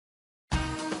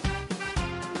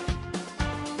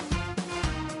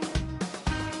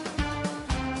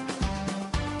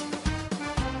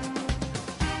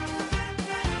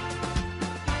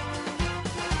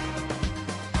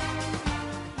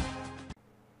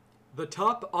The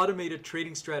top automated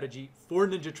trading strategy for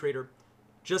NinjaTrader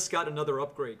just got another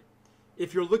upgrade.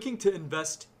 If you're looking to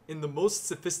invest in the most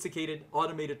sophisticated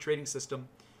automated trading system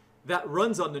that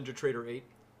runs on NinjaTrader 8,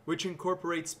 which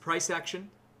incorporates price action,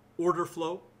 order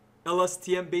flow,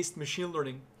 LSTM-based machine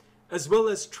learning, as well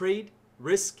as trade,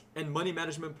 risk, and money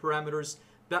management parameters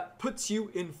that puts you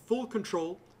in full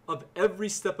control of every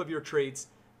step of your trades,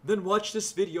 then watch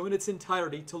this video in its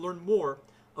entirety to learn more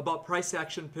about Price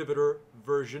Action Pivoter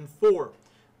version 4,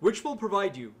 which will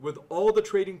provide you with all the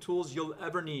trading tools you'll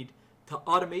ever need to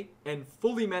automate and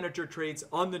fully manage your trades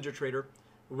on NinjaTrader,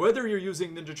 whether you're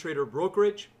using NinjaTrader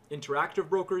brokerage, interactive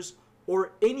brokers,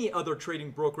 or any other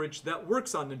trading brokerage that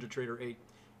works on NinjaTrader 8.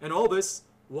 And all this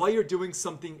while you're doing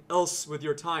something else with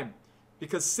your time.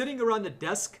 Because sitting around a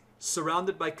desk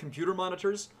surrounded by computer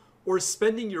monitors or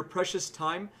spending your precious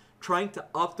time trying to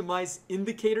optimize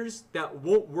indicators that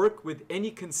won't work with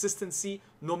any consistency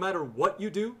no matter what you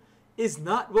do is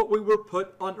not what we were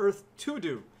put on earth to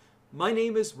do. My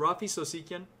name is Rafi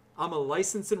Sossikyan. I'm a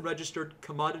licensed and registered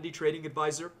commodity trading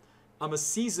advisor. I'm a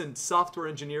seasoned software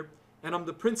engineer, and I'm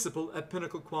the principal at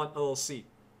Pinnacle Quant LLC.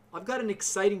 I've got an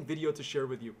exciting video to share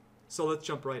with you, so let's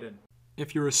jump right in.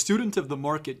 If you're a student of the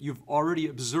market, you've already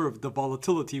observed the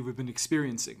volatility we've been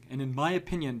experiencing. And in my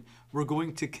opinion, we're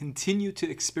going to continue to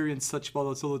experience such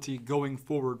volatility going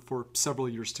forward for several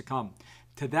years to come.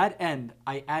 To that end,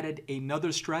 I added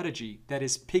another strategy that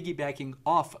is piggybacking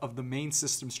off of the main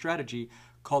system strategy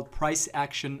called Price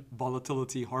Action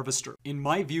Volatility Harvester. In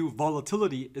my view,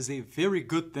 volatility is a very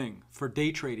good thing for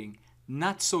day trading,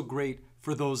 not so great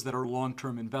for those that are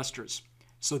long-term investors.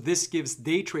 So this gives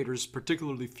day traders,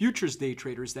 particularly futures day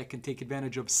traders that can take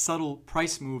advantage of subtle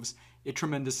price moves, a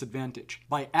tremendous advantage.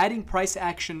 By adding Price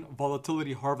Action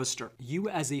Volatility Harvester, you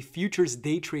as a futures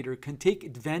day trader can take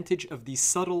advantage of these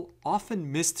subtle,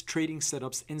 often missed trading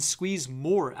setups and squeeze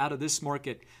more out of this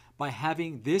market by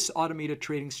having this automated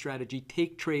trading strategy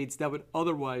take trades that would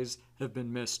otherwise have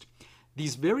been missed.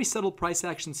 These very subtle price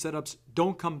action setups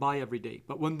don't come by every day,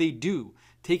 but when they do,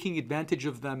 taking advantage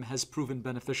of them has proven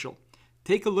beneficial.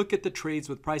 Take a look at the trades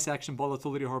with Price Action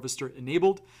Volatility Harvester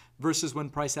enabled versus when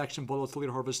Price Action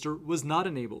Volatility Harvester was not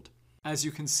enabled. As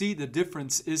you can see, the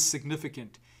difference is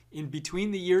significant. In between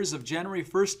the years of January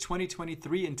 1st,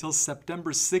 2023 until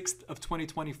September 6th of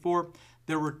 2024,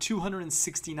 there were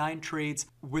 269 trades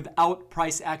without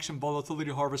Price Action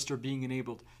Volatility Harvester being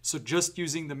enabled. So just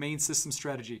using the main system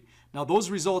strategy. Now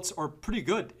those results are pretty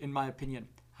good in my opinion.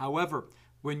 However,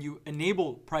 when you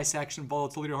enable Price Action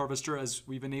Volatility Harvester, as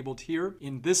we've enabled here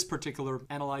in this particular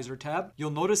Analyzer tab,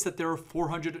 you'll notice that there are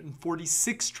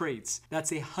 446 trades.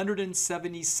 That's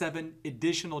 177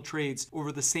 additional trades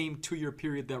over the same 2-year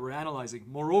period that we're analyzing.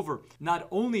 Moreover, not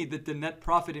only did the net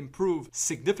profit improve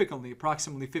significantly,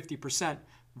 approximately 50%,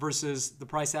 versus the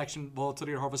Price Action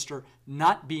Volatility Harvester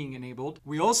not being enabled,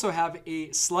 we also have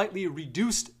a slightly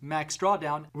reduced max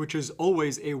drawdown, which is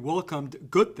always a welcomed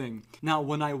good thing. Now,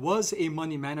 when I was a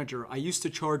money manager, I used to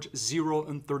charge 0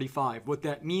 and 35. What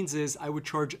that means is I would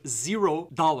charge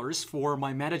 $0 for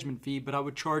my management fee, but I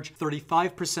would charge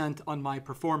 35% on my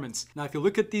performance. Now, if you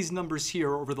look at these numbers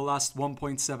here over the last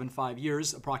 1.75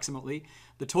 years, approximately,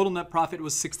 the total net profit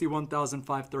was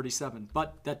 $61,537,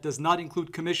 but that does not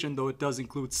include commission, though it does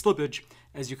include slippage,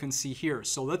 as you can see here.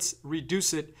 So let's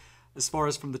reduce it as far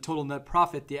as from the total net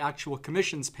profit, the actual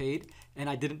commissions paid, and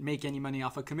I didn't make any money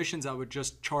off of commissions. I would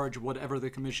just charge whatever the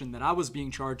commission that I was being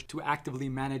charged to actively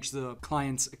manage the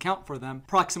client's account for them.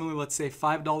 Approximately, let's say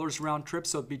 $5 round trip,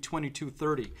 so it'd be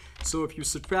 $22.30. So if you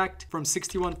subtract from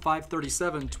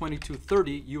 $61,537,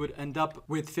 $22.30, you would end up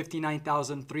with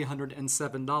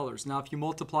 $59,307. Now, if you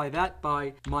multiply that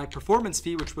by my performance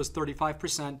fee, which was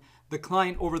 35%, the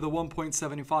client over the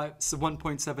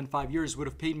 1.75 years would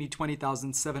have paid me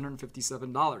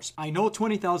 $20,757. I know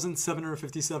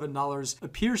 $20,757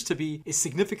 appears to be a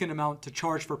significant amount to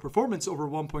charge for performance over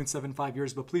 1.75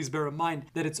 years, but please bear in mind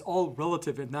that it's all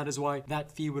relative, and that is why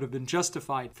that fee would have been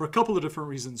justified for a couple of different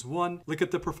reasons. One, look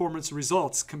at the performance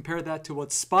results. Compare that to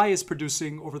what SPY is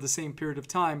producing over the same period of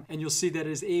time, and you'll see that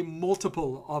it is a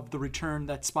multiple of the return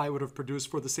that SPY would have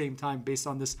produced for the same time based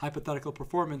on this hypothetical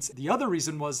performance. The other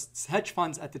reason was hedge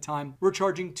funds at the time were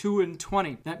charging 2 and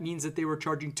 20. That means that they were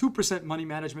charging 2% money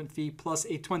management fee plus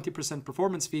a 20%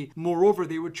 performance fee. Moreover,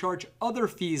 they would charge other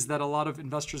fees that a lot of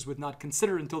investors would not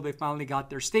consider until they finally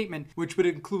got their statement, which would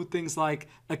include things like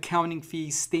accounting fee,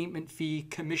 statement fee,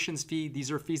 commissions fee.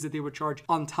 These are fees that they would charge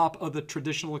on top of the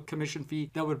traditional commission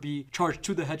fee that would be charged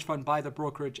to the hedge fund by the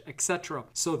brokerage, etc.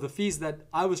 So the fees that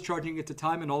I was charging at the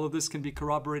time, and all of this can be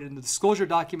corroborated in the disclosure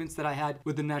documents that I had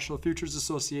with the National Futures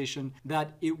Association,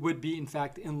 that it would would be in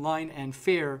fact in line and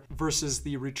fair versus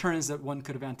the returns that one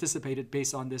could have anticipated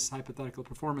based on this hypothetical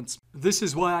performance. This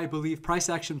is why I believe Price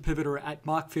Action Pivoter at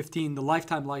Mach 15, the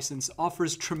lifetime license,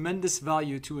 offers tremendous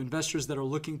value to investors that are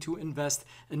looking to invest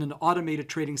in an automated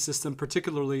trading system,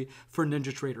 particularly for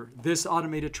NinjaTrader. This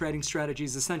automated trading strategy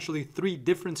is essentially 3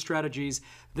 different strategies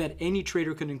that any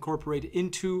trader can incorporate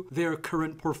into their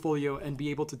current portfolio and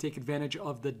be able to take advantage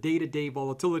of the day-to-day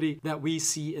volatility that we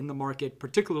see in the market,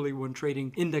 particularly when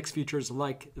trading index futures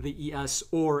like the ES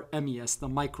or MES, the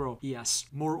micro ES.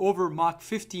 Moreover, Mach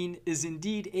 15 is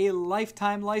indeed a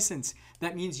lifetime license.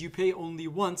 That means you pay only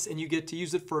once and you get to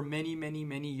use it for many, many,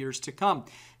 many years to come.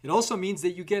 It also means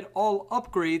that you get all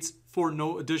upgrades for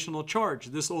no additional charge.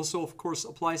 This also, of course,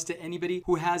 applies to anybody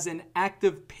who has an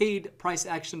active paid Price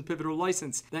Action Pivoter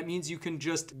license. That means you can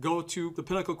just go to the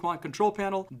Pinnacle Quant control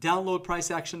panel, download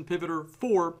Price Action Pivoter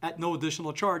 4 at no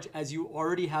additional charge, as you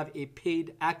already have a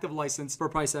paid active license for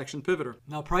Price Action Pivoter.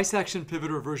 Now, Price Action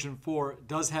Pivoter version 4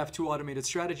 does have 2 automated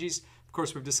strategies. Of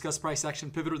course, we've discussed Price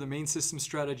Action Pivoter, the main system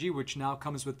strategy, which now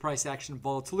comes with Price Action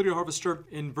Volatility Harvester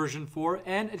in version 4,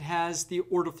 and it has the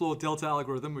order flow delta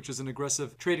algorithm, which is an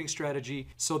aggressive trading strategy.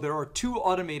 So there are 2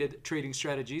 automated trading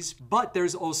strategies, but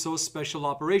there's also special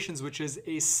operations, which is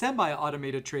a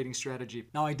semi-automated trading strategy.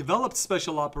 Now, I developed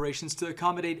special operations to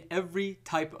accommodate every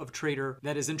type of trader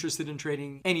that is interested in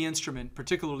trading any instrument,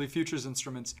 particularly futures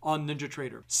instruments, on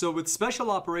NinjaTrader. So with special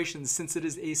operations, since it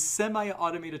is a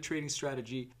semi-automated trading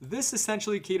strategy, this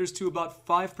essentially caters to about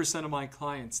 5% of my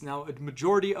clients. Now, a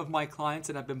majority of my clients,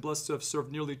 and I've been blessed to have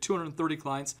served nearly 230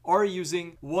 clients, are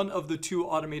using one of the 2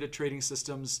 automated trading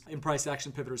systems in Price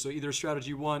Action Pivoter, so either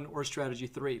strategy 1 or strategy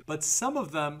 3. But some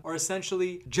of them are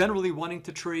essentially generally wanting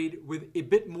to trade with a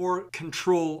bit more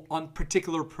control on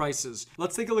particular prices.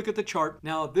 Let's take a look at the chart.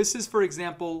 Now, this is, for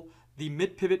example, the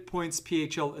mid-pivot points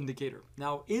PHL indicator.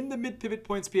 Now, in the mid-pivot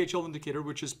points PHL indicator,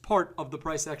 which is part of the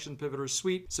Price Action Pivoter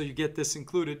suite, so you get this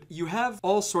included, you have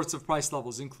all sorts of price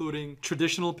levels, including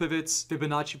traditional pivots,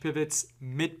 Fibonacci pivots,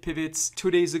 mid-pivots, 2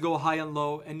 days ago high and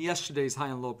low, and yesterday's high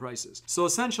and low prices. So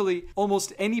essentially,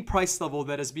 almost any price level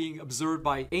that is being observed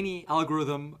by any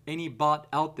algorithm, any bot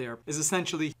out there, is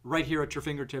essentially right here at your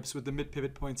fingertips with the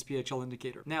mid-pivot points PHL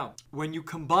indicator. Now, when you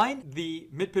combine the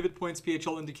mid-pivot points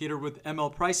PHL indicator with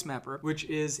ML Price Mapper, which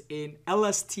is an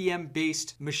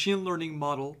LSTM-based machine learning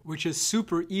model, which is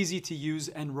super easy to use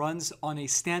and runs on a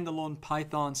standalone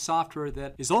Python software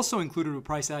that is also included with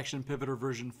Price Action Pivoter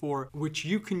version 4, which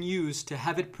you can use to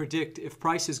have it predict if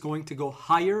price is going to go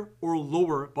higher or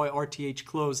lower by RTH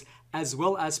close, as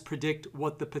well as predict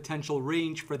what the potential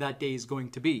range for that day is going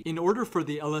to be. In order for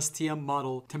the LSTM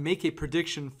model to make a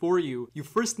prediction for you, you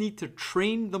first need to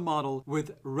train the model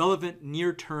with relevant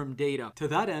near-term data. To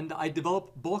that end, I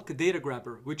developed Bulk Data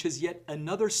Grabber, which is yet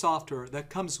another software that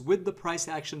comes with the Price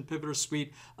Action Pivoter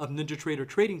suite of NinjaTrader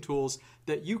trading tools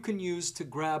that you can use to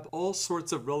grab all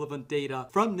sorts of relevant data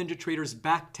from NinjaTrader's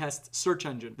backtest search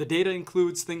engine. The data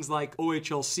includes things like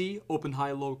OHLC, open,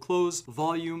 high, low, close,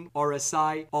 volume,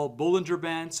 RSI, all Bollinger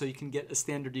Band, so you can get a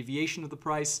standard deviation of the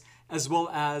price, as well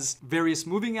as various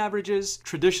moving averages,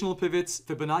 traditional pivots,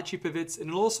 Fibonacci pivots,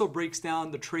 and it also breaks down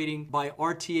the trading by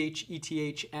RTH,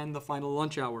 ETH, and the final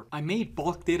lunch hour. I made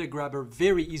Bulk Data Grabber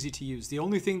very easy to use. The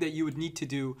only thing that you would need to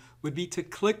do would be to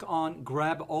click on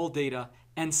Grab All Data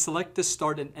and select the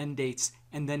start and end dates,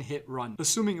 and then hit Run.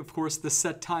 Assuming, of course, the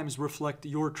set times reflect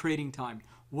your trading time.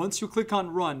 Once you click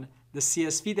on Run, the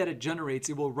CSV that it generates,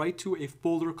 it will write to a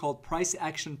folder called Price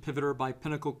Action Pivoter by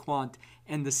Pinnacle Quant,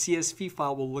 and the CSV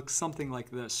file will look something like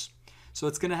this. So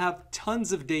it's going to have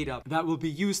tons of data that will be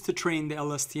used to train the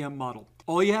LSTM model.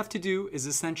 All you have to do is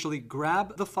essentially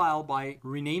grab the file by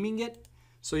renaming it,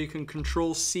 so you can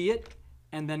Control-C it,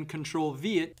 and then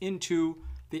Control-V it into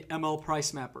the ML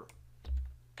Price Mapper.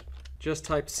 Just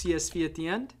type CSV at the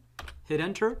end, hit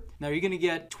enter. Now you're going to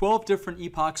get 12 different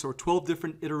epochs or 12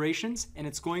 different iterations, and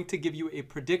it's going to give you a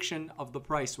prediction of the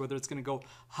price, whether it's going to go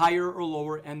higher or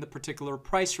lower and the particular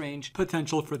price range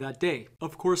potential for that day.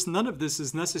 Of course, none of this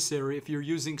is necessary if you're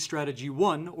using strategy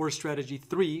 1 or strategy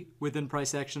 3 within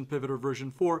Price Action Pivoter version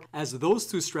 4, as those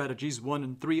 2 strategies, 1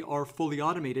 and 3, are fully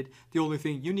automated. The only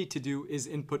thing you need to do is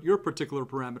input your particular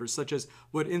parameters, such as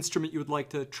what instrument you would like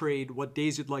to trade, what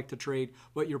days you'd like to trade,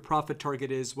 what your profit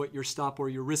target is, what your stop or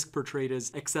your risk per trade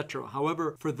is, etc.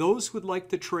 However, for those who would like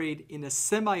to trade in a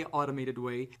semi-automated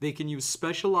way, they can use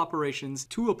special operations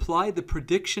to apply the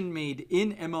prediction made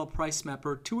in ML Price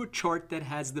Mapper to a chart that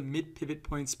has the mid-pivot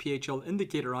points PHL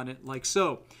indicator on it, like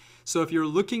so. So if you're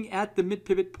looking at the mid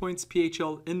pivot points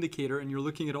PHL indicator and you're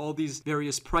looking at all these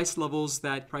various price levels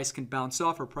that price can bounce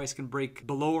off or price can break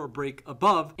below or break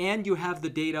above, and you have the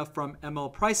data from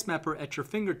ML Price Mapper at your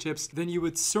fingertips, then you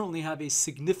would certainly have a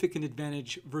significant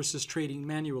advantage versus trading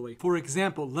manually. For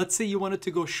example, let's say you wanted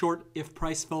to go short if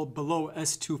price fell below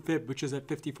S2 fib, which is at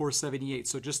 54.78.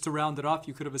 So just to round it off,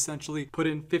 you could have essentially put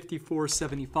in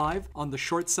 54.75 on the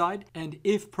short side. And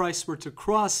if price were to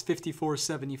cross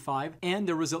 54.75 and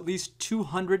there was at least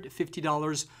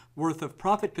 $250 worth of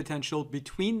profit potential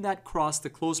between that cross, the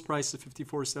close price of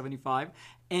 54.75,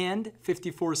 and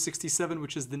 54.67,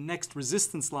 which is the next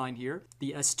resistance line here,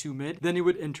 the S2 mid, then it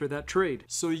would enter that trade.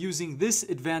 So using this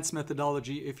advanced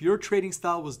methodology, if your trading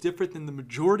style was different than the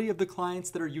majority of the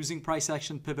clients that are using price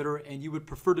action pivoter and you would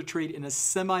prefer to trade in a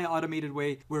semi-automated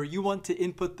way where you want to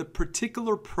input the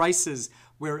particular prices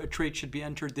where a trade should be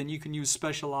entered, then you can use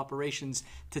special operations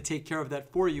to take care of that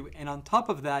for you. And on top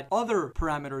of that, other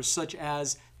parameters such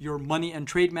as your money and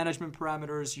trade management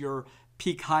parameters, your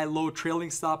peak, high, low,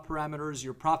 trailing stop parameters,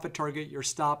 your profit target, your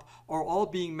stop, are all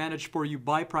being managed for you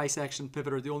by Price Action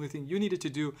Pivoter. The only thing you needed to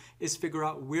do is figure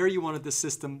out where you wanted the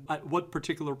system, at what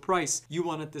particular price you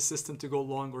wanted the system to go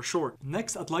long or short.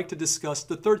 Next, I'd like to discuss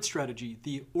the third strategy,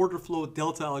 the order flow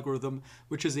delta algorithm,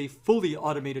 which is a fully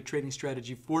automated trading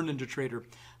strategy for NinjaTrader.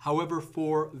 However,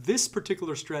 for this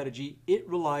particular strategy, it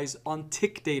relies on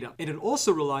tick data, and it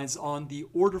also relies on the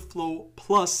order flow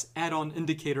plus add-on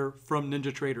indicator from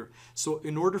NinjaTrader. So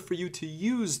in order for you to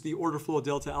use the order flow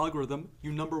delta algorithm,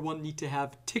 you number one need to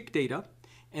have tick data,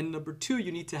 and number two,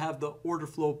 you need to have the order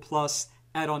flow plus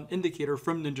add-on indicator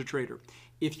from NinjaTrader.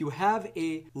 If you have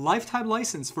a lifetime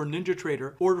license for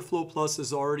NinjaTrader, Order Flow Plus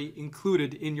is already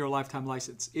included in your lifetime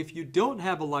license. If you don't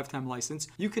have a lifetime license,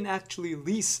 you can actually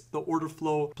lease the Order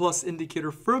Flow Plus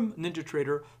indicator from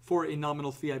NinjaTrader for a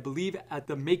nominal fee. I believe at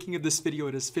the making of this video,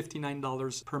 it is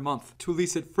 $59 per month to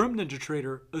lease it from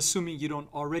NinjaTrader, assuming you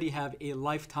don't already have a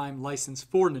lifetime license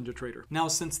for NinjaTrader. Now,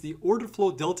 since the Order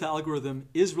Flow Delta algorithm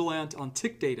is reliant on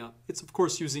tick data, it's of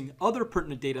course using other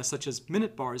pertinent data such as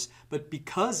minute bars, but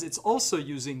because it's also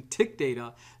using tick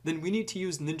data, then we need to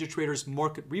use NinjaTrader's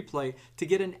market replay to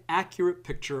get an accurate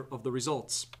picture of the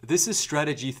results. This is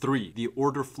strategy 3, the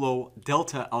order flow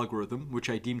delta algorithm, which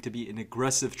I deem to be an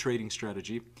aggressive trading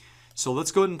strategy. So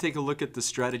let's go ahead and take a look at the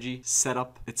strategy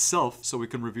setup itself so we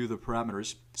can review the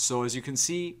parameters. So as you can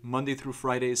see, Monday through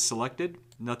Friday is selected.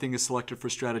 Nothing is selected for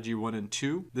strategy 1 and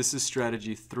 2. This is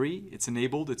strategy 3. It's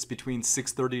enabled. It's between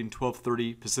 6:30 and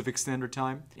 12:30 Pacific Standard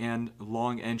Time. And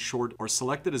long and short are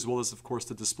selected, as well as, of course,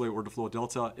 the display order flow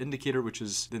delta indicator, which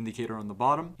is the indicator on the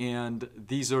bottom. And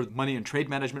these are money and trade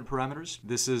management parameters.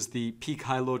 This is the peak,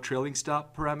 high, low, trailing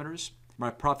stop parameters. My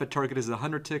profit target is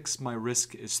 100 ticks, my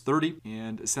risk is 30,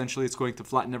 and essentially it's going to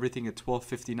flatten everything at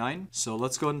 12.59. So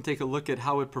let's go ahead and take a look at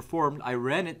how it performed. I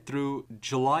ran it through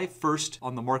July 1st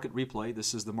on the market replay.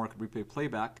 This is the market replay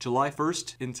playback. July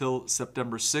 1st until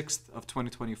September 6th of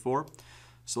 2024.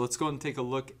 So let's go ahead and take a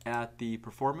look at the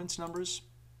performance numbers.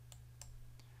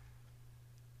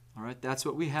 All right, that's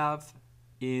what we have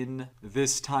in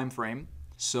this time frame.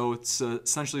 So it's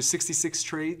essentially 66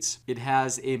 trades. It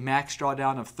has a max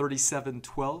drawdown of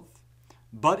 37.12,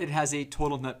 but it has a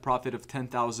total net profit of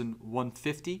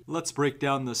 10,150. Let's break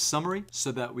down the summary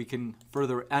so that we can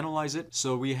further analyze it.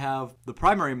 So we have the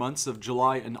primary months of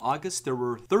July and August. There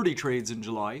were 30 trades in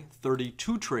July,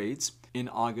 32 trades in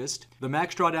August. The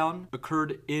max drawdown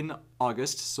occurred in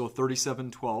August, so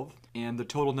 37.12, and the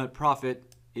total net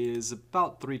profit is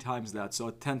about 3 times that, so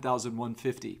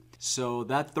 10,150. So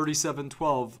that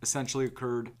 37.12 essentially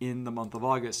occurred in the month of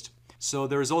August. So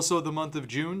there's also the month of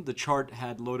June. The chart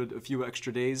had loaded a few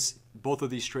extra days. Both of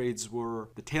these trades were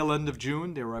the tail end of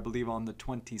June. They were, I believe, on the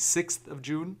 26th of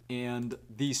June. And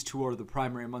these two are the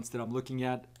primary months that I'm looking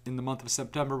at. In the month of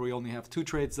September, we only have 2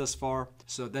 trades thus far.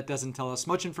 So that doesn't tell us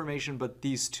much information, but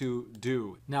these two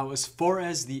do. Now, as far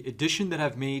as the addition that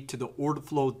I've made to the order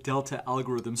flow delta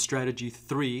algorithm strategy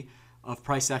 3, of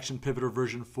Price Action Pivoter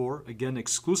version 4, again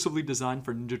exclusively designed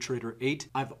for NinjaTrader 8.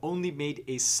 I've only made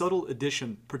a subtle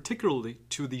addition, particularly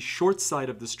to the short side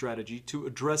of the strategy, to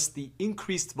address the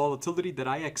increased volatility that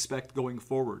I expect going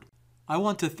forward. I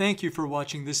want to thank you for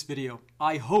watching this video.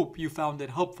 I hope you found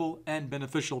it helpful and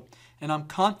beneficial, and I'm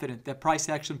confident that Price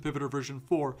Action Pivoter version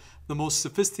 4, the most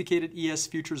sophisticated ES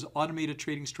futures automated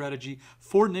trading strategy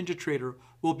for NinjaTrader,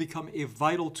 will become a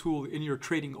vital tool in your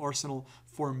trading arsenal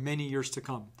for many years to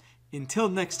come. Until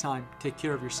next time, take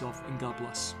care of yourself and God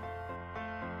bless.